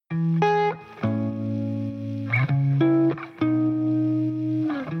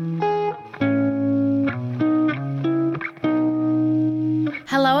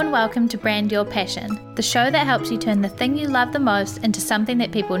welcome to Brand Your Passion, the show that helps you turn the thing you love the most into something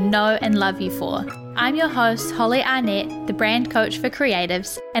that people know and love you for. I'm your host, Holly Arnett, the brand coach for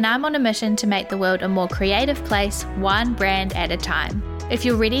creatives, and I'm on a mission to make the world a more creative place, one brand at a time. If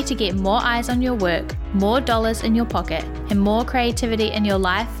you're ready to get more eyes on your work, more dollars in your pocket, and more creativity in your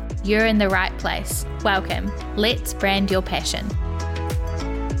life, you're in the right place. Welcome. Let's brand your passion.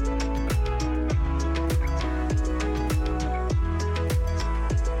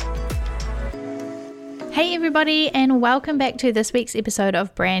 Hey everybody, and welcome back to this week's episode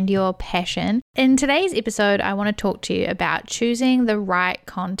of Brand Your Passion. In today's episode, I want to talk to you about choosing the right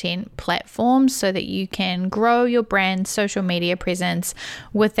content platforms so that you can grow your brand's social media presence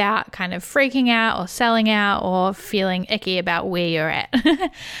without kind of freaking out or selling out or feeling icky about where you're at.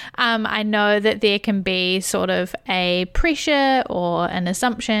 I know that there can be sort of a pressure or an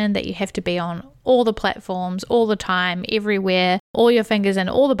assumption that you have to be on all the platforms, all the time, everywhere, all your fingers in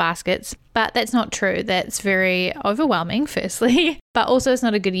all the baskets, but that's not true. That's very overwhelming, firstly, but also it's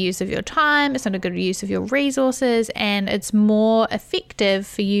not a good use of your time, it's not a good use of your resources, and it's more effective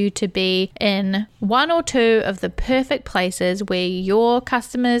for you to be in one or two of the perfect places where your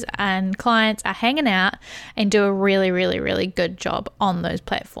customers and clients are hanging out and do a really good job on those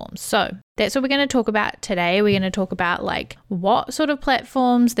platforms. So that's what we're going to talk about today. We're going to talk about like what sort of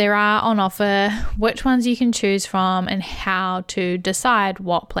platforms there are on offer, which ones you can choose from, and how to decide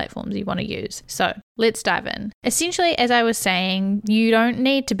what platforms you want to use. So let's dive in. Essentially, as I was saying, you don't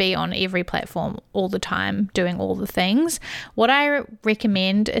need to be on every platform all the time doing all the things. What I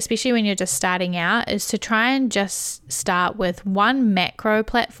recommend, especially when you're just starting out, is to try and just start with one macro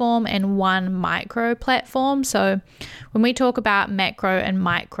platform and one micro platform. So when we talk about macro and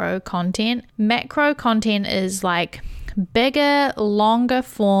micro content is like bigger, longer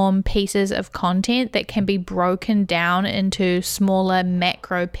form pieces of content that can be broken down into smaller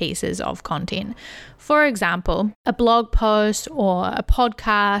macro pieces of content. For example, a blog post or a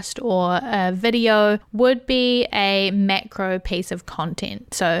podcast or a video would be a macro piece of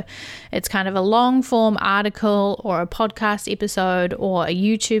content. So it's kind of a long form article or a podcast episode or a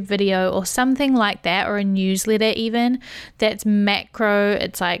YouTube video or something like that, or a newsletter even. That's macro.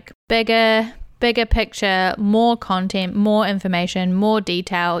 It's like bigger picture, more content, more information, more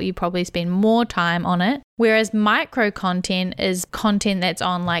detail. You probably spend more time on it. Whereas micro content is content that's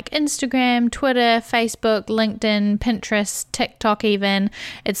on like Instagram, Twitter, Facebook, LinkedIn, Pinterest, TikTok even.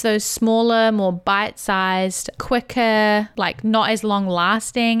 It's those smaller, more bite-sized, quicker, like not as long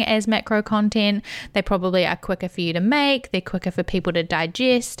lasting as macro content. They probably are quicker for you to make. They're quicker for people to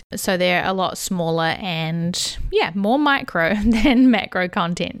digest. So they're a lot smaller and more micro than macro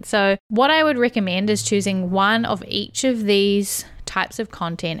content. So what I would recommend is choosing one of each of these types of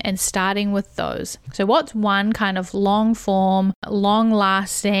content and starting with those. So what's one kind of long form, long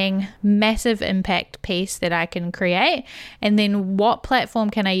lasting, massive impact piece that I can create? And then what platform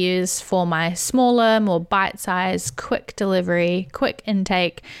can I use for my smaller, more bite-sized, quick delivery, quick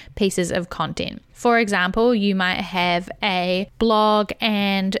intake pieces of content? For example, you might have a blog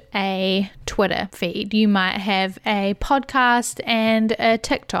and a Twitter feed. You might have a podcast and a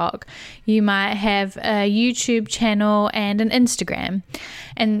TikTok. You might have a YouTube channel and an Instagram.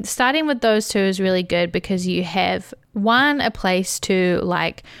 And starting with those two is really good because you have a place to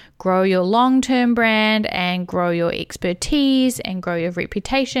like grow your long-term brand and grow your expertise and grow your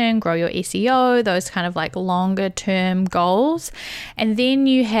reputation, grow your SEO, those kind of like longer term goals. And then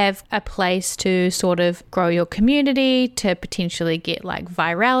you have a place to sort of grow your community, to potentially get like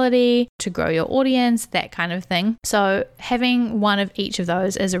virality, to grow your audience, that kind of thing. So having one of each of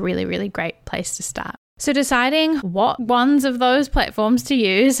those is a really great place to start. So deciding what ones of those platforms to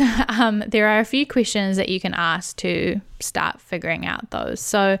use, there are a few questions that you can ask to start figuring out those.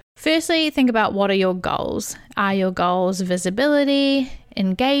 So firstly, think about what are your goals. Are your goals visibility,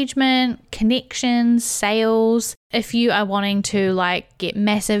 engagement, connections, sales? If you are wanting to like get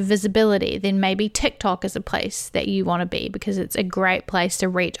massive visibility, then maybe TikTok is a place that you want to be because it's a great place to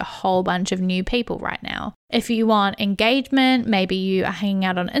reach a whole bunch of new people right now. If you want engagement, maybe you are hanging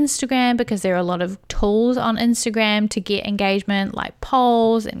out on Instagram because there are a lot of tools on Instagram to get engagement like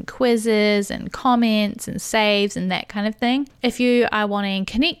polls and quizzes and comments and saves and that kind of thing. If you are wanting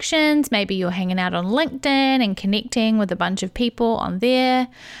connections, maybe you're hanging out on LinkedIn and connecting with a bunch of people on there.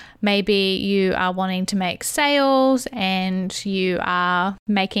 Maybe you are wanting to make sales and you are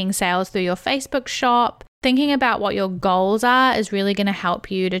making sales through your Facebook shop. Thinking about what your goals are is really going to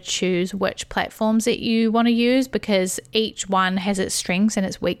help you to choose which platforms that you want to use because each one has its strengths and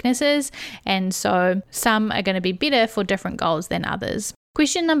its weaknesses. And so some are going to be better for different goals than others.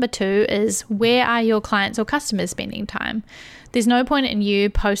 Question number 2 is, where are your clients or customers spending time? There's no point in you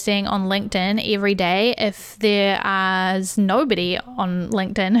posting on LinkedIn every day if there is nobody on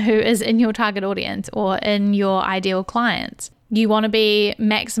LinkedIn who is in your target audience or in your ideal clients. You want to be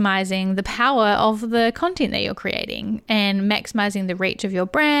maximizing the power of the content that you're creating and maximizing the reach of your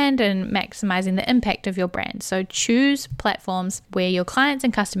brand and maximizing the impact of your brand. So choose platforms where your clients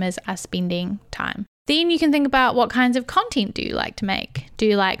and customers are spending time. Then you can think about, what kinds of content do you like to make? Do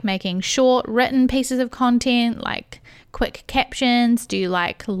you like making short written pieces of content like quick captions? Do you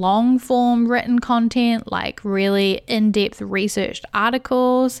like long form written content like really in-depth researched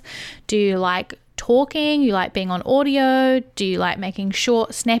articles? Do you like talking? You like being on audio? Do you like making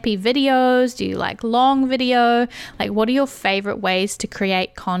short, snappy videos? Do you like long video? Like, what are your favorite ways to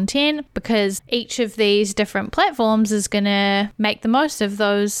create content? Because each of these different platforms is going to make the most of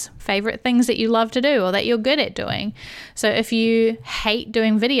those favorite things that you love to do or that you're good at doing. So if you hate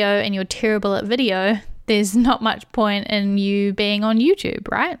doing video and you're terrible at video, there's not much point in you being on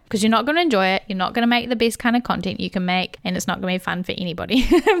YouTube, right? Because you're not going to enjoy it. You're not going to make the best kind of content you can make, and it's not going to be fun for anybody.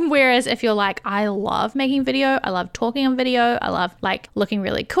 Whereas if you're like, I love making video, I love talking on video, I love like looking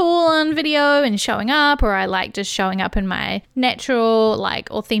really cool on video and showing up, or I like just showing up in my natural, like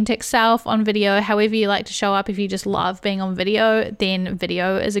authentic self on video, however you like to show up. If you just love being on video, then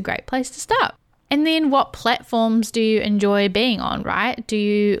video is a great place to start. And then what platforms do you enjoy being on, right? Do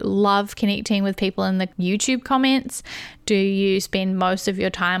you love connecting with people in the YouTube comments? Do you spend most of your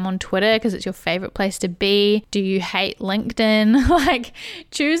time on Twitter because it's your favorite place to be? Do you hate LinkedIn? Like,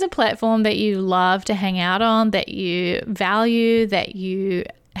 choose a platform that you love to hang out on, that you value, that you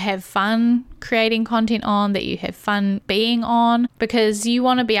have fun creating content on, that you have fun being on, because you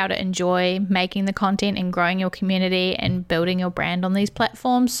want to be able to enjoy making the content and growing your community and building your brand on these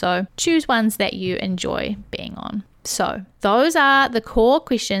platforms. So choose ones that you enjoy being on. So those are the core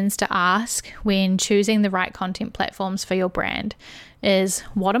questions to ask when choosing the right content platforms for your brand. Is,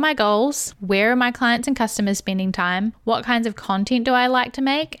 what are my goals? Where are my clients and customers spending time? What kinds of content do I like to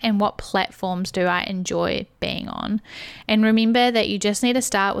make? And what platforms do I enjoy being on? And remember that you just need to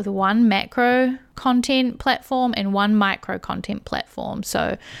start with one macro content platform and one micro content platform.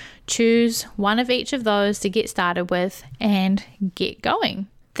 So choose one of each of those to get started with and get going.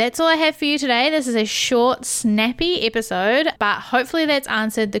 That's all I have for you today. This is a short, snappy episode, but hopefully that's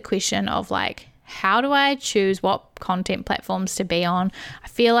answered the question of like, how do I choose what content platforms to be on? I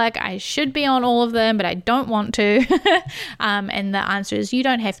feel like I should be on all of them, but I don't want to. And the answer is, you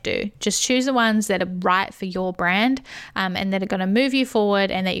don't have to. Just choose the ones that are right for your brand and that are going to move you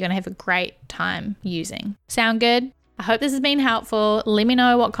forward and that you're going to have a great time using. Sound good? I hope this has been helpful. Let me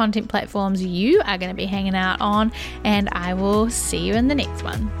know what content platforms you are going to be hanging out on, and I will see you in the next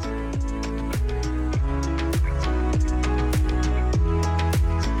one.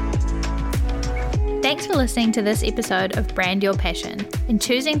 Thanks for listening to this episode of Brand Your Passion and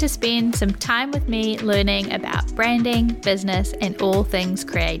choosing to spend some time with me learning about branding, business, and all things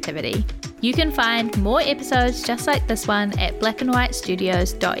creativity. You can find more episodes just like this one at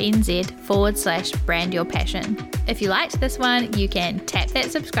blackandwhitestudios.nz/brandyourpassion. If you liked this one, you can tap that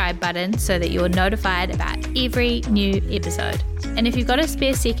subscribe button so that you're notified about every new episode. And if you've got a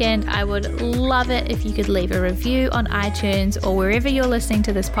spare second, I would love it if you could leave a review on iTunes or wherever you're listening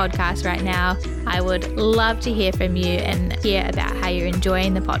to this podcast right now. I would love to hear from you and hear about how you're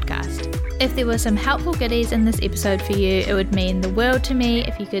enjoying the podcast. If there were some helpful goodies in this episode for you, it would mean the world to me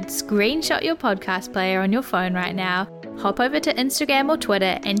if you could screenshot your podcast player on your phone right now, hop over to Instagram or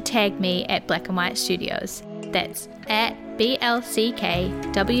Twitter and tag me at Black and White Studios. That's at BLCKWHT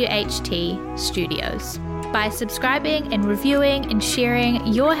Studios. By subscribing and reviewing and sharing,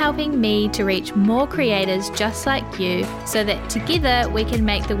 you're helping me to reach more creators just like you so that together we can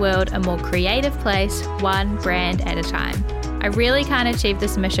make the world a more creative place, one brand at a time. I really can't achieve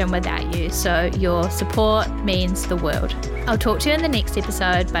this mission without you, so your support means the world. I'll talk to you in the next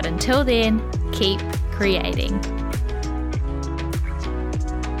episode, but until then, keep creating.